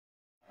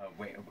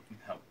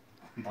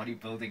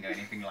bodybuilding or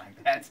anything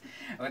like that.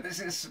 But this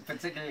is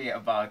particularly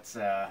about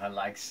her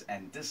likes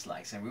and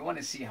dislikes, and we want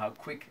to see how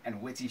quick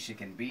and witty she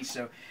can be.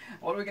 So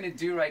what we're going to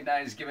do right now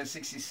is give her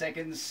 60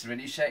 seconds.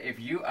 Renisha, if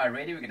you are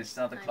ready, we're going to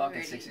start the clock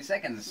at 60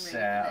 seconds.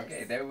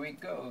 Okay, there we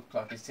go.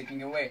 Clock is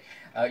ticking away.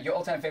 Your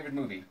all-time favorite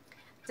movie?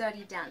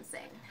 Dirty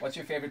Dancing. What's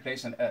your favorite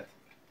place on earth?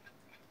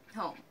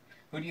 Home.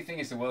 Who do you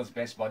think is the world's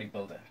best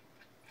bodybuilder?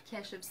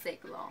 Keshav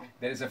Sekulal.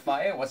 There's a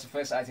fire. What's the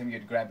first item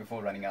you'd grab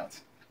before running out?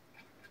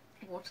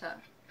 Water.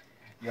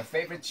 Your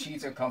favorite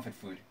cheat or comfort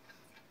food?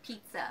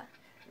 Pizza.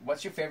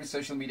 What's your favorite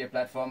social media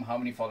platform? How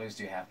many followers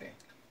do you have there?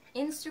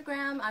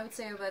 Instagram, I would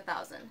say over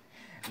 1,000.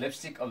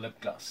 Lipstick or lip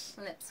gloss?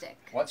 Lipstick.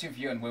 What's your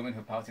view on women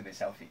who pout in their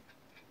selfie?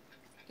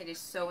 It is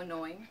so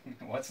annoying.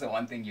 What's the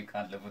one thing you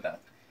can't live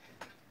without?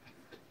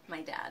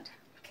 My dad.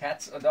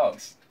 Cats or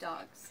dogs?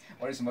 Dogs.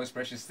 What is the most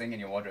precious thing in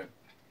your wardrobe?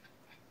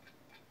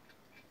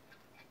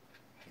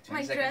 Okay,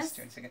 20 My seconds, dress.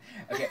 20 seconds.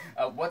 Okay,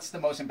 what's the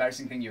most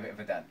embarrassing thing you've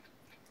ever done?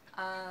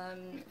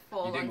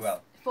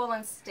 Fall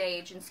on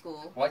stage in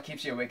school. What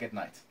keeps you awake at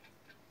night?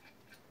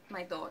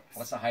 My thoughts.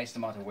 What's the highest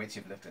amount of weights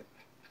you've lifted?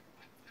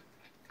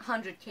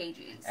 100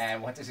 kgs.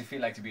 And what does it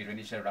feel like to be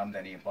Renisha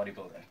Ramdhani, a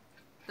bodybuilder?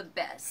 The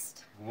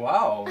best.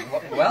 Wow,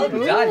 well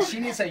done. She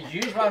needs a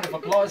huge round of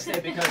applause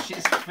there because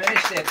she's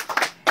finished it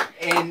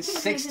in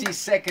 60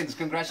 seconds.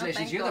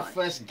 Congratulations. Oh, You're the God.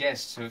 first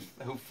guest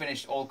who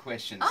finished all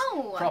questions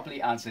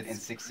properly answered in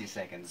 60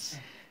 seconds.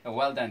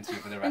 Well done to you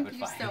for the rapid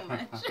fire.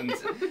 Thank you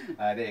so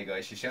much. There you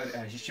go.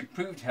 She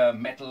proved her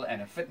mettle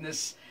and her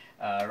fitness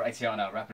right here on our rapid